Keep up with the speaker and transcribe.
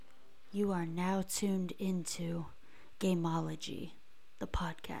You are now tuned into Gameology, the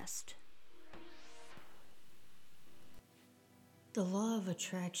podcast. The law of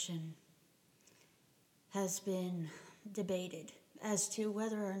attraction has been debated as to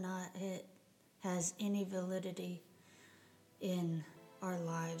whether or not it has any validity in our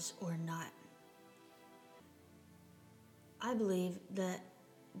lives or not. I believe that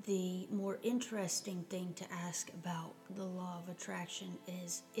the more interesting thing to ask about the law of attraction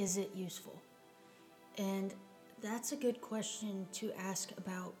is it useful? And that's a good question to ask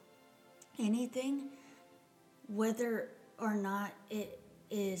about anything, whether or not it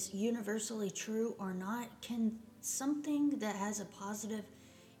is universally true or not. Can something that has a positive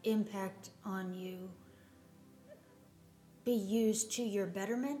impact on you be used to your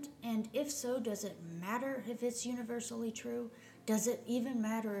betterment? And if so, does it matter if it's universally true? Does it even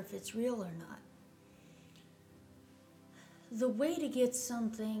matter if it's real or not? The way to get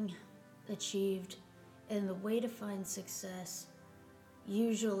something achieved and the way to find success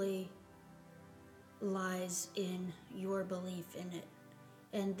usually lies in your belief in it.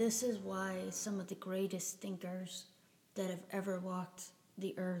 And this is why some of the greatest thinkers that have ever walked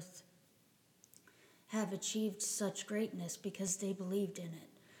the earth have achieved such greatness, because they believed in it.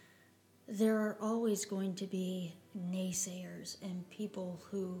 There are always going to be naysayers and people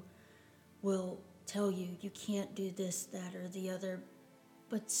who will tell you you can't do this, that, or the other.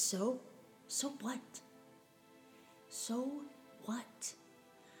 But so what? So what?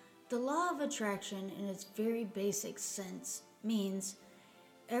 The law of attraction, in its very basic sense, means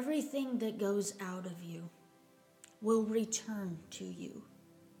everything that goes out of you will return to you.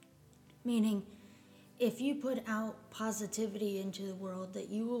 Meaning, if you put out positivity into the world, that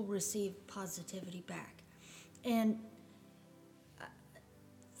you will receive positivity back. And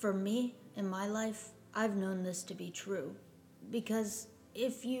for me, in my life, I've known this to be true. Because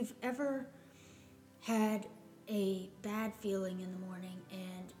if you've ever had a bad feeling in the morning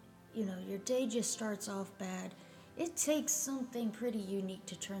and your day just starts off bad, it takes something pretty unique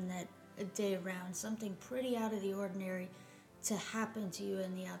to turn that day around, something pretty out of the ordinary to happen to you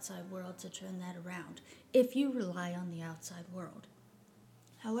in the outside world to turn that around, if you rely on the outside world.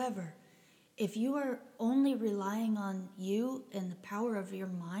 However, if you are only relying on you and the power of your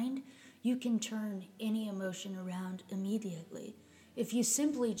mind, you can turn any emotion around immediately. If you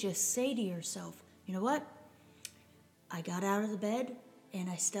simply just say to yourself, you know what? I got out of the bed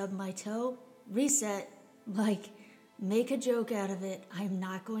and I stubbed my toe, reset, make a joke out of it. I'm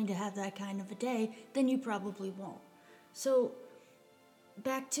not going to have that kind of a day, then you probably won't. So,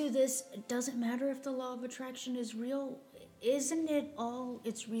 back to this, it doesn't matter if the law of attraction is real. Isn't it all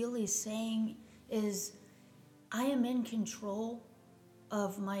it's really saying is I am in control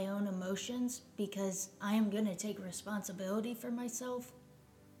of my own emotions because I am going to take responsibility for myself?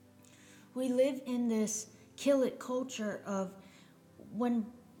 We live in this kill it culture of when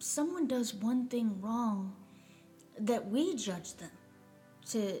someone does one thing wrong, that we judge them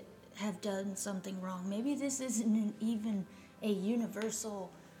to have done something wrong. Maybe this isn't even a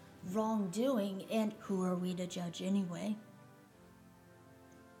universal wrongdoing, and who are we to judge anyway?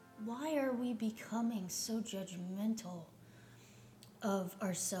 Why are we becoming so judgmental of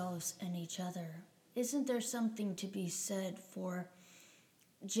ourselves and each other? Isn't there something to be said for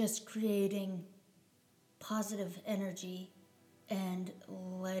just creating positive energy and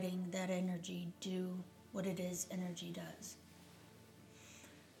letting that energy do what it is energy does?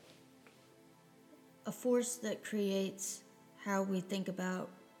 A force that creates how we think about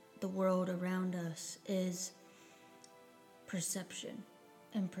the world around us is perception.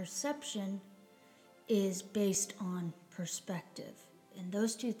 And perception is based on perspective. And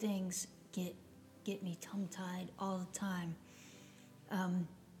those two things get me tongue-tied all the time.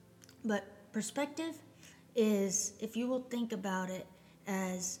 But perspective is, if you will think about it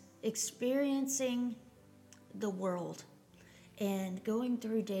as experiencing the world and going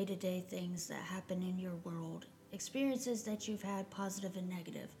through day-to-day things that happen in your world, experiences that you've had, positive and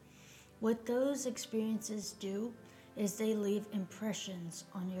negative. What those experiences do is they leave impressions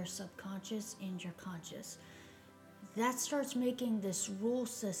on your subconscious and your conscious. That starts making this rule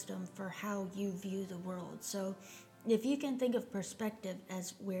system for how you view the world. So if you can think of perspective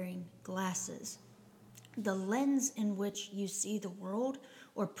as wearing glasses, the lens in which you see the world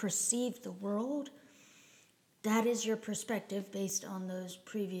or perceive the world, that is your perspective based on those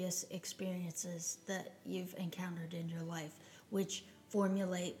previous experiences that you've encountered in your life, which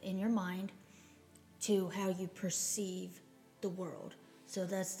formulate in your mind to how you perceive the world. So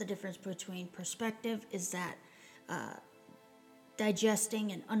that's the difference between perspective, is that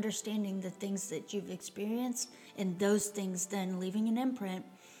digesting and understanding the things that you've experienced, and those things then leaving an imprint,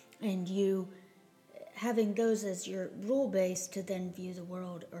 and you having those as your rule base to then view the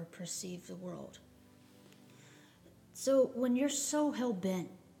world or perceive the world. So when you're so hell-bent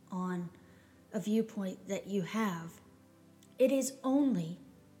on a viewpoint that you have, it is only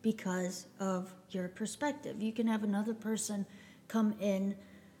because of your perspective. You can have another person come in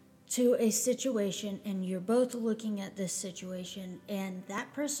to a situation and you're both looking at this situation and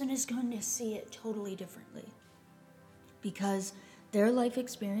that person is going to see it totally differently because their life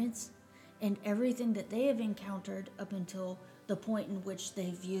experience and everything that they have encountered up until the point in which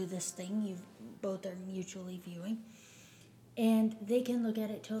they view this thing you both are mutually viewing, and they can look at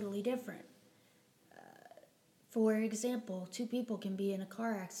it totally different. For example, two people can be in a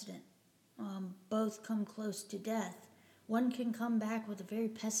car accident, both come close to death. One can come back with a very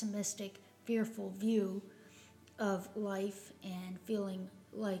pessimistic, fearful view of life and feeling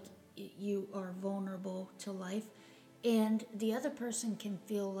like you are vulnerable to life, and the other person can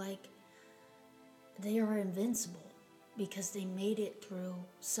feel like they are invincible because they made it through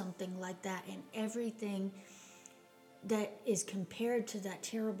something like that, and everything that is compared to that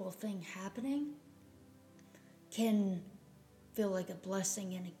terrible thing happening can feel like a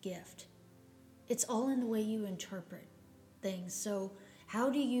blessing and a gift. It's all in the way you interpret things. So how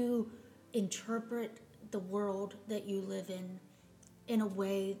do you interpret the world that you live in a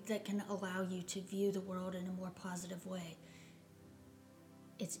way that can allow you to view the world in a more positive way?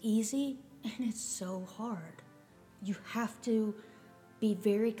 It's easy and it's so hard. You have to be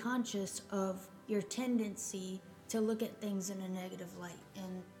very conscious of your tendency to look at things in a negative light.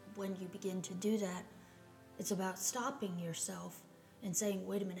 And when you begin to do that, it's about stopping yourself and saying,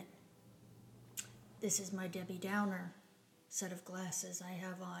 wait a minute, this is my Debbie Downer set of glasses I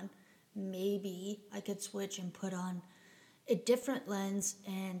have on. Maybe I could switch and put on a different lens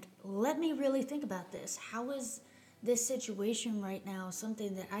and let me really think about this. How is this situation right now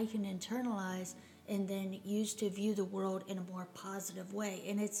something that I can internalize and then use to view the world in a more positive way?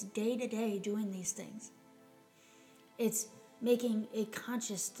 And it's day to day doing these things. It's making a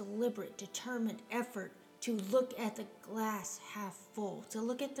conscious, deliberate, determined effort to look at the glass half full, to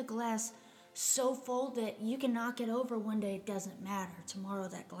look at the glass so full that you can knock it over one day, it doesn't matter. Tomorrow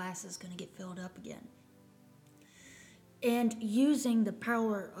that glass is going to get filled up again. And using the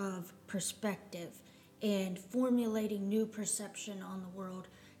power of perspective and formulating new perception on the world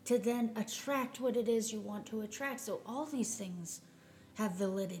to then attract what it is you want to attract. So all these things have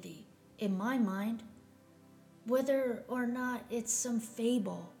validity. In my mind, whether or not it's some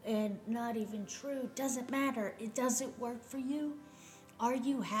fable and not even true, doesn't matter. It doesn't work for you. Are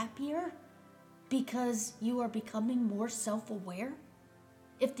you happier because you are becoming more self-aware?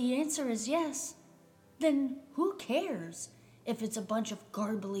 If the answer is yes, then who cares if it's a bunch of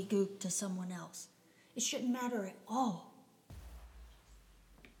garbly goop to someone else? It shouldn't matter at all.